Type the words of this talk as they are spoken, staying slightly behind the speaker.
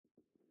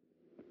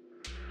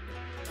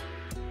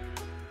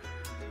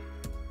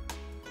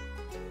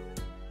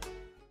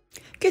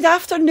Good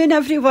afternoon,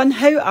 everyone.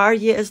 How are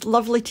you? It's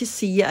lovely to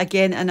see you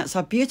again, and it's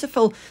a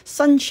beautiful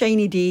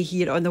sunshiny day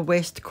here on the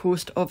west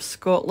coast of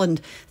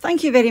Scotland.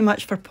 Thank you very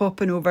much for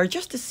popping over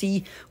just to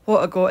see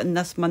what I got in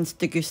this month's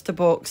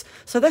Degustabox.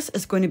 So this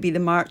is going to be the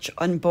March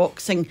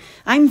unboxing.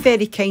 I'm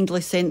very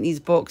kindly sent these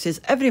boxes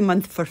every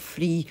month for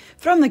free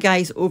from the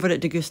guys over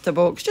at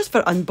Degustabox, just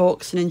for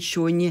unboxing and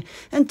showing you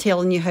and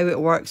telling you how it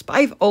works. But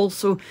I've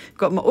also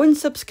got my own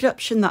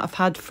subscription that I've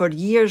had for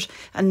years,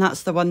 and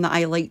that's the one that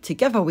I like to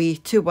give away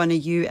to one of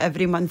you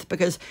every month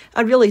because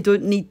I really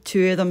don't need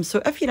two of them.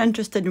 So if you're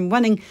interested in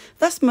winning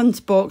this month's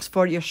box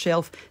for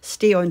yourself,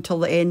 stay on till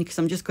the end because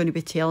I'm just going to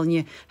be telling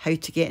you how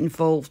to get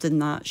involved in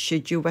that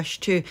should you wish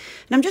to. And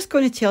I'm just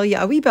going to tell you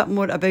a wee bit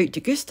more about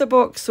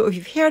Degustabox. So if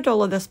you've heard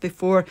all of this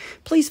before,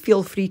 please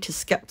feel free to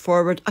skip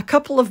forward a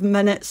couple of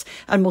minutes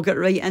and we'll get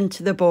right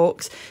into the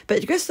box.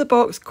 But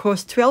Degustabox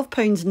costs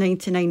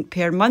 £12.99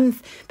 per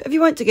month. But if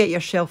you want to get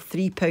yourself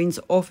 £3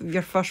 off of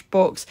your first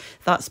box,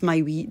 that's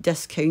my wee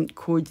discount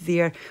code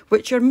there,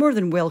 which you're more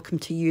than welcome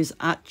to use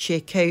at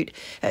checkout.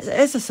 It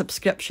is a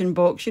subscription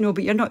box, you know,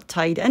 but you're not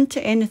tied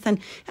into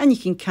anything and you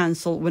can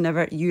cancel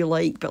whenever you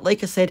like. But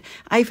like I said,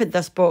 I've had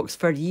this box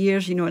for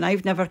years, you know, and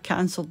I've never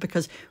cancelled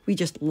because we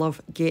just love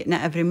getting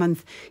it every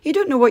month. You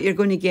don't know what you're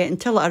going to get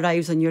until it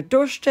arrives on your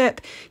doorstep.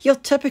 You'll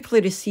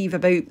typically receive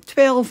about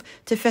 12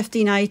 to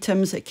 15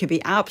 items. It could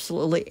be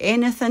absolutely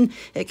anything.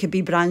 It could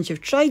be brands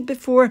you've tried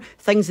before,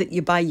 things that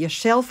you buy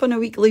yourself on a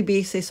weekly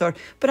basis, or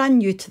brand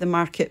new to the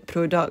market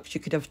products. You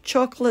could have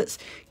chocolates,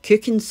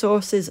 cooking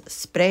sauces,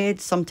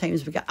 spreads.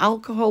 Sometimes we get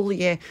alcohol,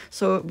 yeah.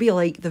 So we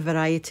like the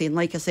variety. And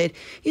like I said,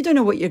 you don't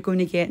know what you're going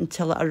to get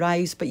until it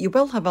arrives, but you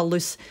will have a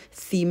loose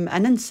theme.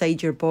 And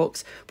inside your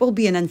box will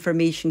be an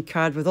information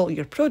card with all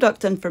your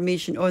product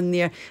information on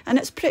there. And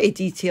it's pretty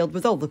detailed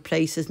with all the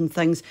prices and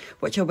things,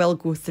 which I will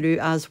go through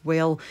as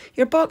well.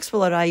 Your box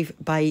will arrive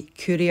by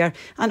courier.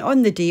 And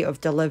on the day of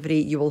delivery,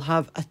 you will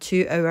have a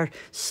 2-hour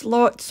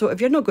slot. So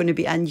if you're not going to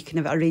be in, you can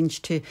have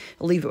arranged to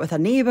leave it with a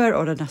neighbour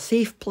or in a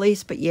safe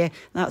place. But yeah,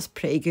 that's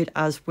pretty good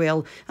as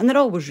well. And they're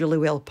always really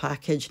well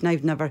packaged, and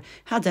I've never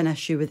had an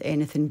issue with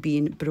anything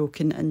being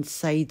broken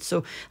inside.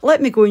 So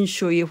let me go and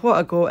show you what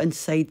I got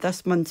inside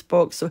this month's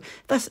box. So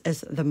this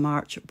is the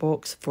March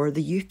box for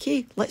the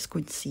UK. Let's go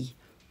and see.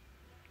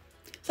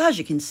 So as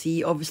you can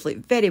see, obviously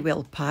very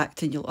well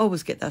packed, and you'll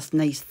always get this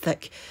nice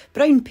thick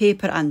brown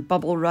paper and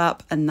bubble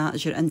wrap, and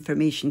that's your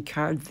information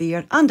card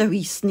there, and a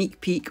wee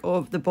sneak peek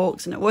of the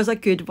box, and it was a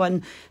good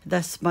one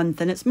this month.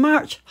 And it's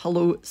March,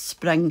 hello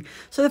spring.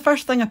 So the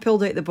first thing I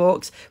pulled out the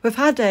box, we've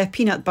had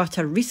peanut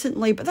butter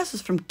recently, but this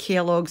is from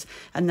Kellogg's,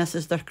 and this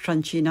is their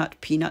Crunchy Nut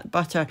peanut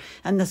butter.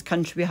 In this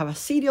country we have a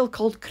cereal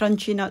called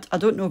Crunchy Nut. I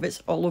don't know if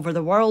it's all over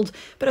the world,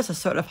 but it's a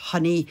sort of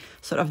honey,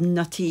 sort of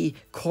nutty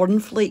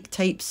cornflake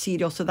type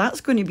cereal, so that's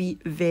going to be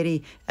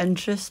very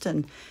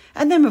interesting.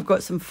 And then we've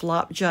got some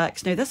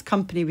flapjacks. Now this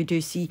company we do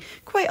see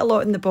quite a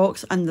lot in the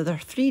box, and there are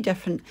 3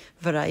 different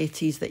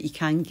varieties that you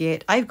can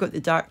get. I've got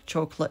the dark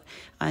chocolate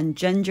and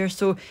ginger.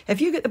 So if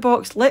you get the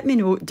box, let me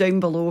know down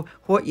below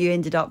what you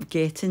ended up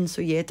getting.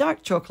 So yeah,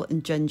 dark chocolate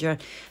and ginger,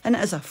 and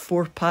it is a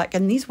 4-pack,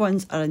 and these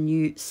ones are a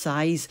new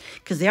size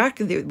because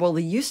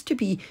they used to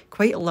be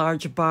quite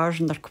large bars,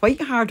 and they're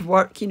quite hard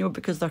work, you know,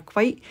 because they're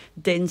quite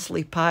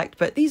densely packed.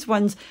 But these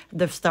ones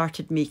they've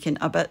started making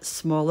a bit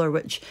smaller,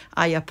 which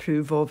I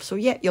approve of. So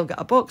yeah, you'll get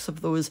a box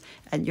of those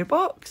in your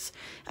box.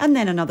 And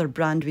then another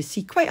brand we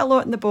see quite a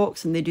lot in the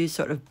box, and they do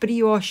sort of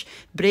brioche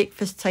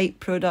breakfast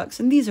type products,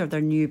 and these are their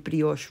new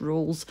brioche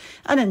rolls,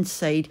 and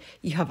inside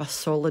you have a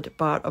solid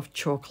bar of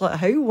chocolate.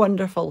 How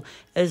wonderful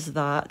is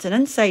that? And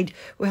inside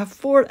we have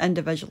 4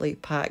 individually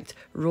packed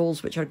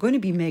rolls, which are going to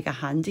be mega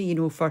handy, you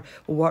know, for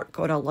work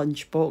or a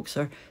lunch box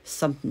or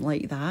something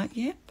like that.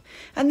 Yep.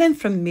 And then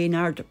from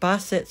Maynard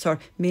Bassett's, or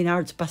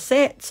Maynard's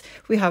Bassett's,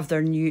 we have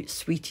their new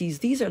sweeties.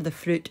 These are the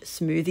fruit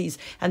smoothies,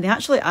 and they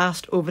actually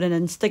asked over on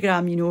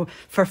Instagram, you know,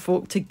 for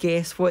folk to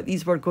guess what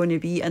these were going to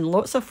be, and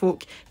lots of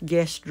folk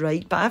guessed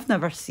right, but I've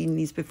never seen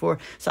these before,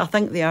 so I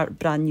think they are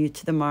brand new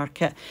to the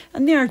market.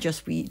 And they are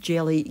just wee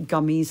jelly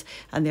gummies,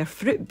 and they're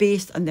fruit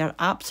based, and they're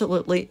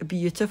absolutely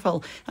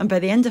beautiful. And by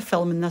the end of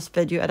filming this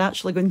video, I'd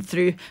actually gone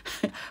through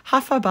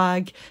half a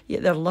bag.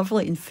 Yeah, they're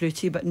lovely and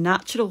fruity, but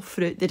natural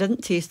fruit. They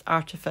didn't taste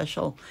artificial.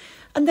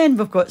 And then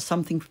we've got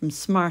something from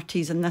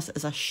Smarties, and this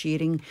is a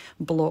sharing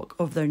block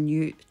of their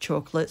new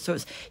chocolate. So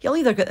you'll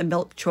either get the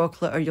milk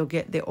chocolate or you'll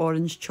get the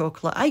orange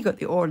chocolate. I got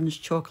the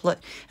orange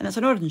chocolate, and it's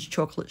an orange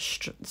chocolate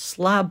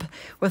slab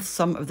with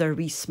some of their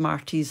wee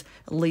Smarties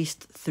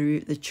laced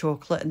through the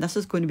chocolate. And this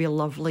is going to be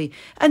lovely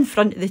in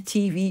front of the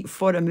TV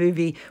for a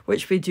movie,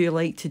 which we do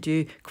like to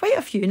do quite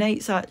a few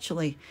nights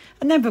actually.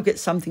 And then we've got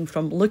something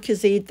from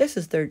Lucozade. This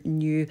is their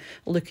new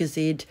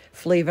Lucozade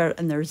flavour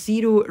in their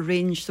zero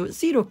range. So it's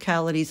 0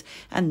 calories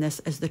and this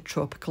is the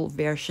tropical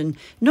version.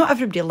 Not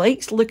everybody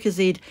likes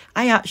Lucozade.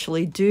 I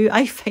actually do.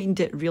 I find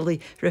it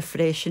really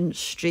refreshing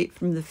straight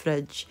from the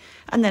fridge.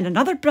 And then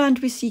another brand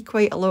we see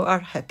quite a lot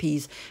are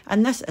Hippies,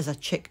 and this is a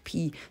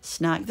chickpea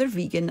snack. They're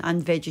vegan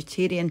and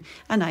vegetarian,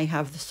 and I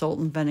have the salt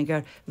and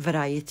vinegar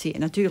variety,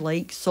 and I do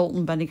like salt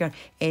and vinegar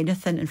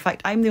anything. In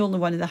fact, I'm the only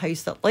one in the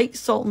house that likes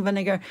salt and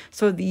vinegar,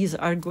 so these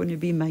are going to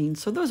be mine.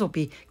 So those will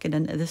be going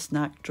into the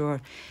snack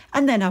drawer.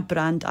 And then a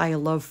brand I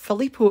love,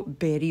 Filippo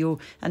Berio,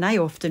 and I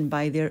often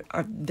buy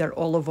their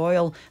olive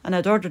oil, and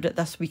I'd ordered it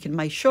this week in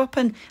my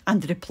shopping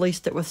and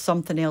replaced it with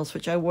something else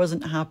which I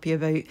wasn't happy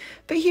about.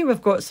 But here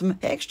we've got some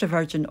extra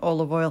virgin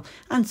olive oil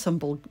and some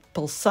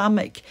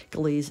balsamic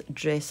glaze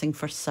dressing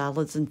for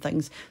salads and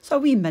things, so a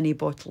wee mini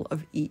bottle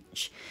of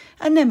each.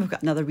 And then we've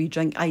got another wee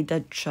drink I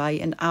did try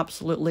and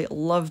absolutely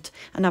loved,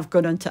 and I've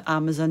gone onto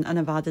Amazon and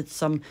I've added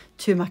some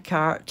to my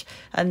cart,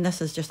 and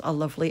this is just a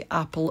lovely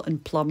apple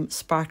and plum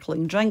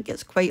sparkling drink.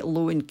 It's quite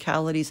low in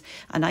calories,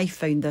 and I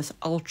found this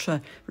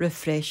ultra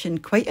refreshing,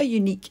 quite a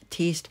unique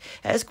taste.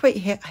 It is quite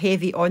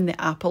heavy on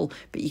the apple,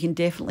 but you can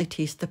definitely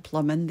taste the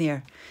plum in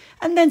there.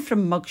 And then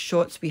from Mug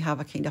Shots, we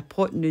have a kind of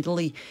pot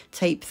noodly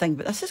type thing,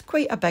 but this is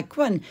quite a big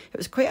one. It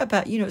was quite a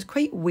bit, you know, it's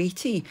quite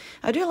weighty.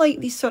 I do like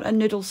these sort of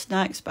noodle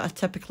snacks, but I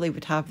typically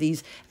would have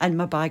these in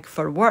my bag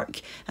for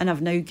work, and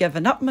I've now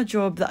given up my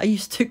job that I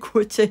used to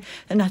go to,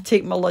 and I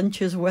take my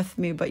lunches with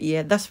me. But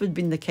yeah, this would have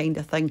been the kind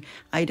of thing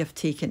I'd have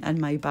taken in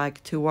my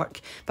bag to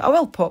work. But I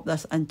will pop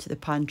this into the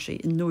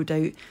pantry, and no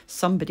doubt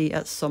somebody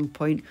at some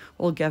point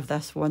will give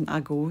this one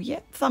a go.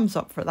 Yep, thumbs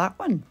up for that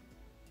one.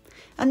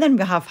 And then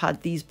we have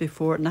had these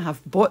before, and I have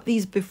bought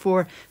these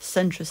before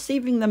since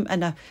receiving them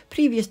in a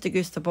previous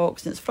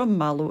Degustabox, and it's from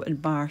Mallow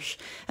and Marsh,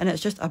 and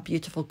it's just a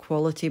beautiful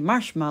quality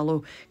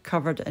marshmallow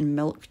covered in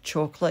milk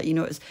chocolate. You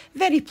know, it's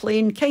very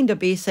plain, kind of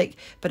basic,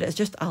 but it's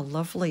just a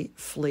lovely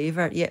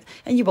flavour. Yeah,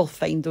 and you will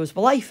find those.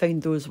 Well, I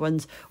found those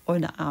ones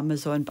on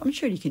Amazon, but I'm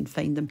sure you can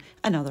find them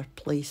in other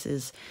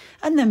places.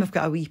 And then we've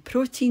got a wee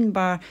protein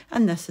bar,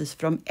 and this is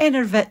from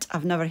Enervit.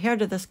 I've never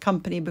heard of this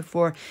company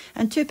before,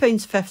 and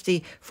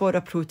 £2.50 for a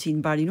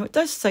protein bar. You know, it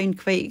does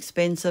sound quite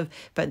expensive,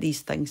 but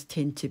these things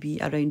tend to be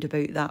around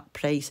about that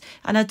price,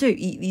 and I do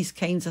eat these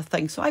kinds of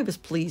things, so I was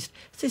pleased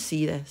to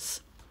see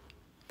this.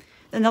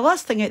 Then the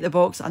last thing out the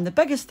box, and the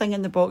biggest thing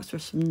in the box,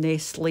 was from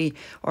Nestle,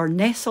 or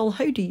Nestle.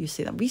 How do you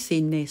say that? We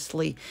say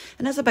Nestle.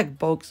 And it's a big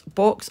box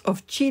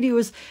of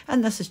Cheerios,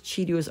 and this is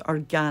Cheerios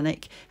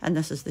Organic, and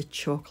this is the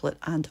chocolate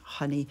and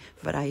honey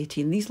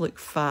variety, and these look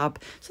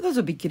fab. So those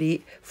will be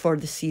great for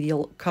the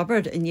cereal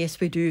cupboard, and yes,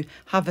 we do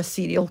have a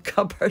cereal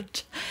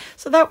cupboard.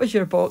 So that was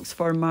your box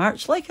for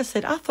March. Like I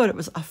said, I thought it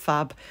was a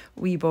fab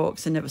wee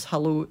box, and it was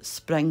Hello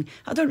Spring.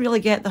 I don't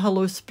really get the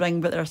Hello Spring,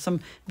 but there are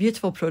some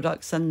beautiful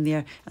products in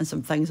there, and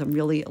some things I'm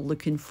really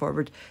looking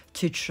forward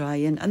to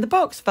trying. And the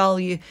box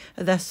value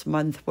this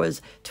month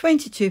was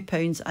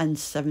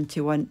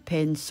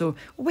 £22.71, so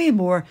way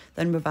more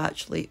than we've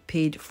actually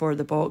paid for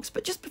the box.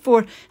 But just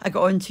before I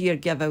got on to your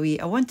giveaway,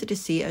 I wanted to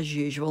say, as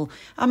usual,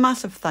 a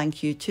massive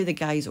thank you to the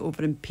guys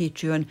over in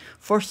Patreon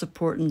for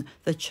supporting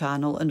the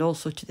channel, and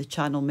also to the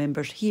channel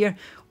members here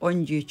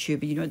on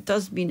YouTube. You know, it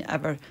does mean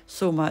ever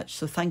so much,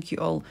 so thank you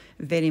all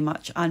very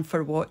much, and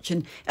for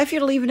watching. If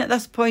you're leaving at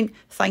this point,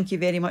 thank you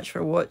very much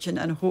for watching,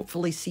 and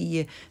hopefully see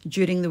you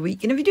during the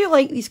week. And if you do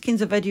like these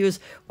kinds of videos,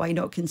 why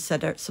not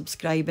consider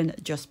subscribing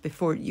just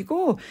before you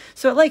go?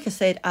 So like I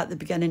said at the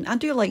beginning, I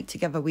do like to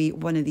give away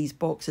one of these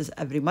boxes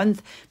every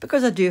month,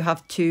 because I do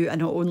have two,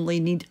 and I only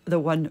need the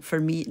one for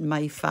me and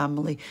my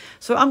family.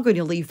 So I'm going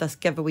to leave this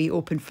giveaway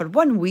open for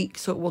 1 week,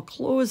 so it will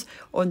close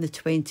on the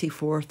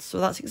 24th. So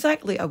that's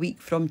exactly a week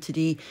from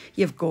today.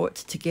 You've got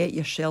to get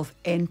yourself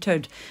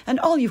entered, and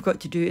all you've got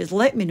to do is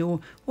let me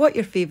know what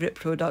your favourite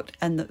product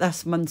in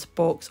this month's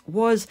box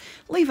was.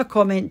 Leave a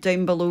comment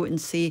down below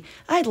and say,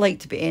 I'd like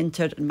to be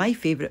entered, and my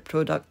favourite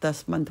product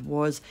this month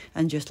was,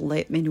 and just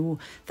let me know.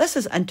 This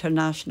is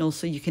international,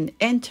 so you can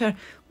enter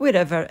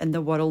wherever in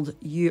the world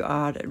you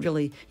are. It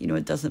really, you know,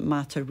 it doesn't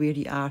matter where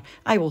you are.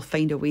 I will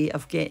find a way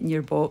of getting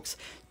your box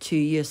to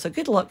you. So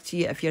good luck to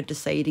you if you're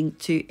deciding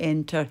to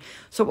enter.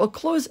 So it will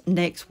close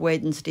next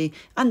Wednesday,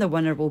 and the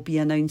winner will be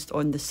announced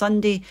on the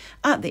Sunday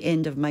at the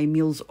end of my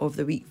Meals of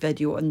the Week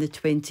video on the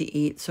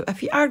 28th. So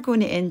if you are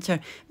going to enter,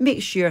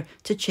 make sure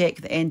to check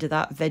the end of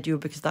that video,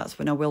 because that's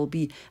when I will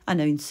be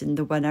announcing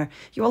the winner.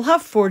 You will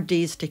have 4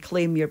 days to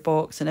claim your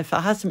box, and if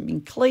it hasn't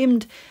been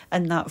claimed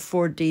in that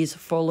 4 days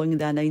following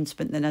the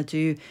announcement, then I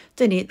do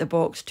donate the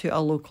box to a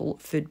local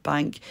food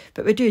bank.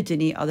 But we do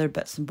donate other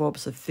bits and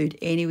bobs of food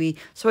anyway,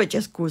 so it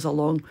just goes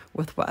along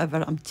with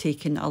whatever I'm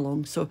taking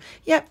along. So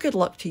yeah, good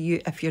luck to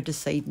you if you're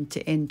deciding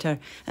to enter,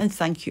 and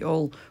thank you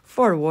all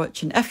for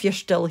watching. If you're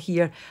still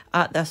here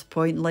at this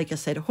point, like I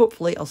said,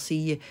 hopefully I'll see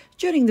you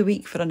during the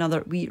week for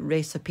another wee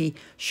recipe,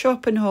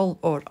 shopping haul,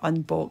 or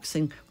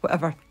unboxing,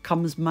 whatever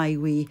comes my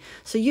way.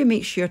 So you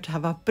make sure to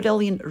have a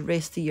brilliant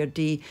rest of your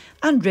day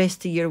and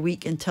rest of your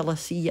week until I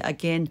see you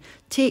again.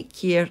 Take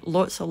care,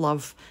 lots of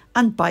love,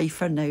 and bye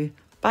for now.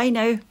 Bye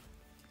now.